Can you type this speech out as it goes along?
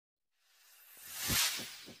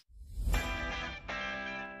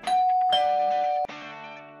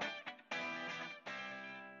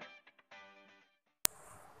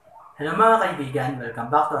Hello mga kaibigan, welcome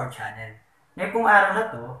back to our channel. Ngayong pong araw na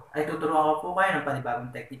to ay tuturuan ko po kayo ng panibagong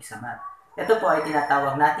technique sa math. Ito po ay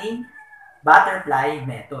tinatawag nating butterfly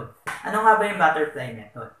method. Ano nga ba yung butterfly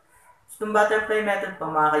method? So, itong butterfly method po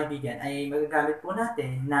mga kaibigan ay magagamit po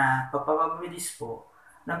natin na pagpapabilis po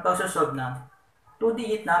ng pagsosolve ng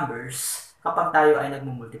 2-digit numbers kapag tayo ay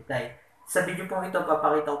nagmumultiply. Sa video pong ito,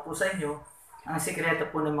 papakita ko po sa inyo ang sikreto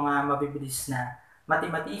po ng mga mabibilis na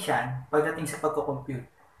mathematician pagdating sa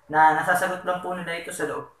pagko-compute na nasasagot lang po nila ito sa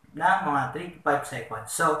loob ng mga 3 to 5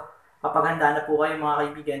 seconds. So, kapag handa na po kayo mga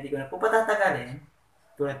kaibigan, hindi ko na po patatagalin.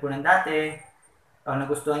 Tulad po ng dati, kung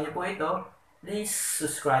nagustuhan niyo po ito, please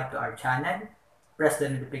subscribe to our channel, press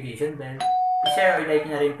the notification bell, i-share or like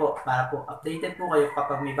na rin po para po updated po kayo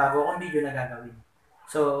kapag may bago akong video na gagawin.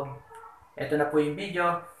 So, eto na po yung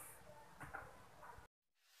video.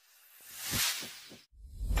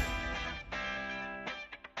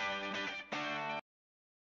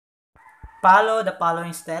 Follow the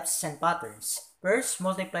following steps and patterns. First,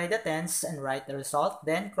 multiply the tens and write the result.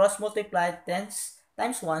 Then, cross-multiply tens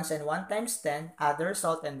times 1s and 1 times 10, add the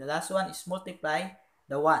result, and the last one is multiply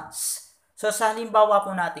the ones. So, sa halimbawa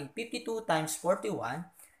po natin 52 times 41,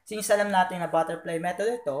 since alam natin na butterfly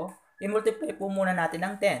method ito, i-multiply po muna natin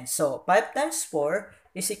ng 10. So, 5 times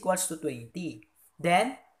 4 is equals to 20.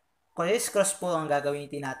 Then, cross po ang gagawin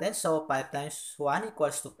natin. So, 5 times 1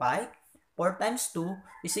 equals to 5. 4 times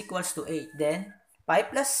 2 is equals to 8. Then, 5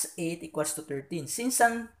 plus 8 equals to 13. Since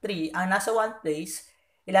ang 3 ang nasa 1 place,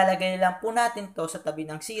 ilalagay lang po natin to sa tabi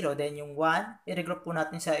ng 0. Then, yung 1, i-regroup po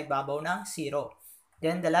natin sa ibabaw ng 0.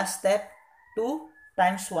 Then, the last step, 2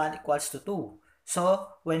 times 1 equals to 2. So,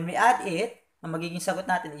 when we add it, ang magiging sagot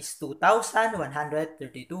natin is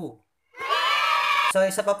 2,132. So,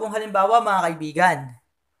 isa pa pong halimbawa mga kaibigan.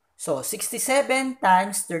 So, 67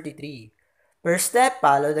 times 33. First step,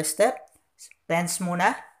 follow the step. Tens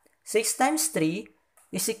muna. 6 times 3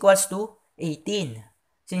 is equals to 18.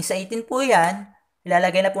 Since sa 18 po yan,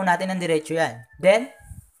 ilalagay na po natin ng diretso yan. Then,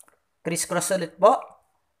 criss-cross ulit po.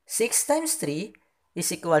 6 times 3 is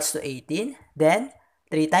equals to 18. Then,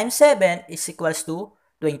 3 times 7 is equals to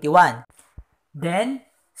 21. Then,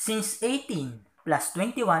 since 18 plus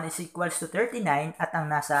 21 is equals to 39 at ang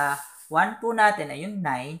nasa 1 po natin ay yung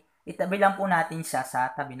 9, itabi lang po natin siya sa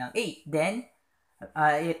tabi ng 8. Then,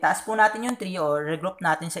 itaas po natin yung 3 or regroup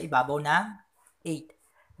natin sa ibabaw ng 8.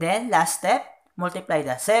 Then, last step, multiply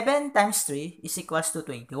the 7 times 3 is equals to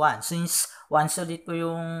 21. Since 1 solid po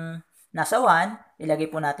yung nasa 1,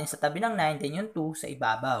 ilagay po natin sa tabi ng 9, then yung 2 sa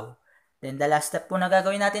ibabaw. Then, the last step po na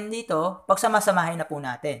gagawin natin dito, pagsamasamahin na po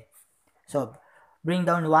natin. So, bring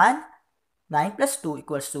down 1, 9 plus 2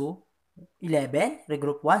 equals to 11,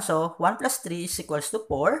 regroup 1. So, 1 plus 3 is equals to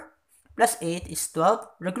 4, plus 8 is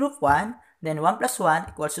 12, regroup 1, then 1 plus 1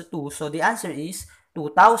 equals to 2. So, the answer is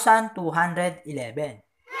 2,211.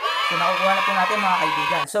 So, nakukuha na po natin mga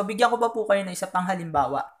kaibigan. So, bigyan ko pa po kayo ng isa pang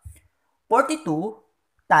halimbawa. 42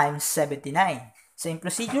 times 79. Same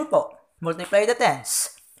procedure po. Multiply the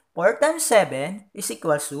tens. 4 times 7 is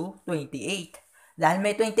equals to 28. Dahil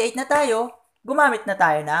may 28 na tayo, gumamit na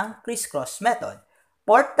tayo ng criss-cross method.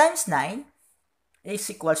 4 times 9 is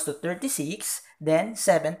equals to 36. Then,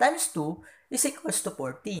 7 times 2 is equals to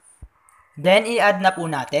 14. Then, i-add na po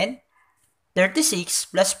natin.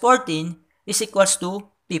 36 plus 14 is equals to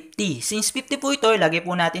 50. Since 50 po ito, ilagay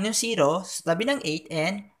po natin yung 0 sa tabi ng 8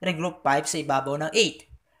 and regroup 5 sa ibabaw ng 8.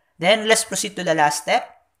 Then, let's proceed to the last step.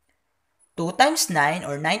 2 times 9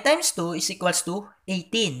 or 9 times 2 is equals to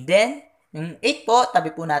 18. Then, yung 8 po,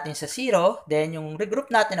 tabi po natin sa 0. Then, yung regroup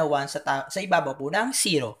natin na 1 sa ibabaw po ng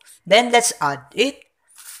 0. Then, let's add it.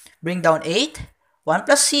 Bring down 8. 1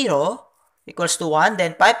 plus 0 equals to 1.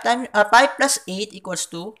 Then, 5 plus 8 equals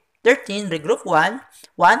to 13. Regroup 1.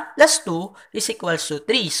 1 plus 2 is equals to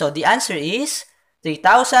 3. So, the answer is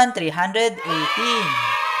 3,318.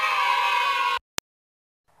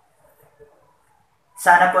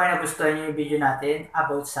 Sana po ay nagustuhan niyo yung video natin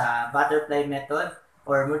about sa butterfly method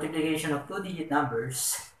or multiplication of 2-digit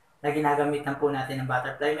numbers na ginagamitan po natin ng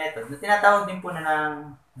butterfly method na tinatawag din po na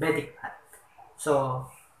ng Vedic math. So,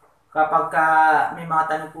 kapag may mga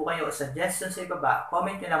tanong po kayo o suggestions sa ibaba,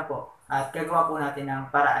 comment nyo lang po at gagawa po natin ng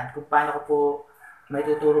paraan kung paano ko po may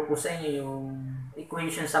tuturo po sa inyo yung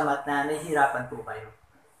equation sa math na nahihirapan po kayo.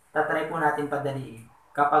 Tatry po natin padaliin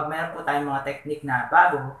kapag mayroon po tayong mga technique na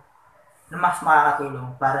bago na mas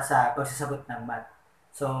makakatulong para sa pagsasagot ng math.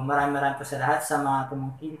 So, maraming po sa lahat sa mga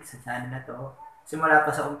tumungkilik sa channel na to. Simula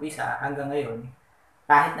pa sa umpisa hanggang ngayon,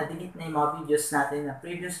 kahit na-delete na yung mga videos natin na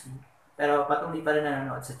previously, pero patuloy pa rin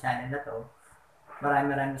nanonood sa channel na to.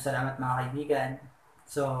 Maraming salamat mga kaibigan.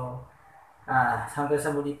 So, hanggang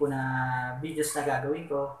sa muli po na videos na gagawin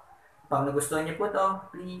ko. Pag nagustuhan niyo po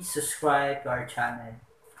to, please subscribe to our channel.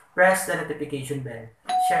 Press the notification bell.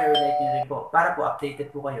 Share or like nyo rin po para po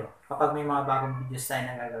updated po kayo kapag may mga bagong videos tayo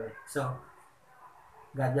na gagawin. So,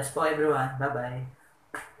 God bless po everyone. Bye-bye.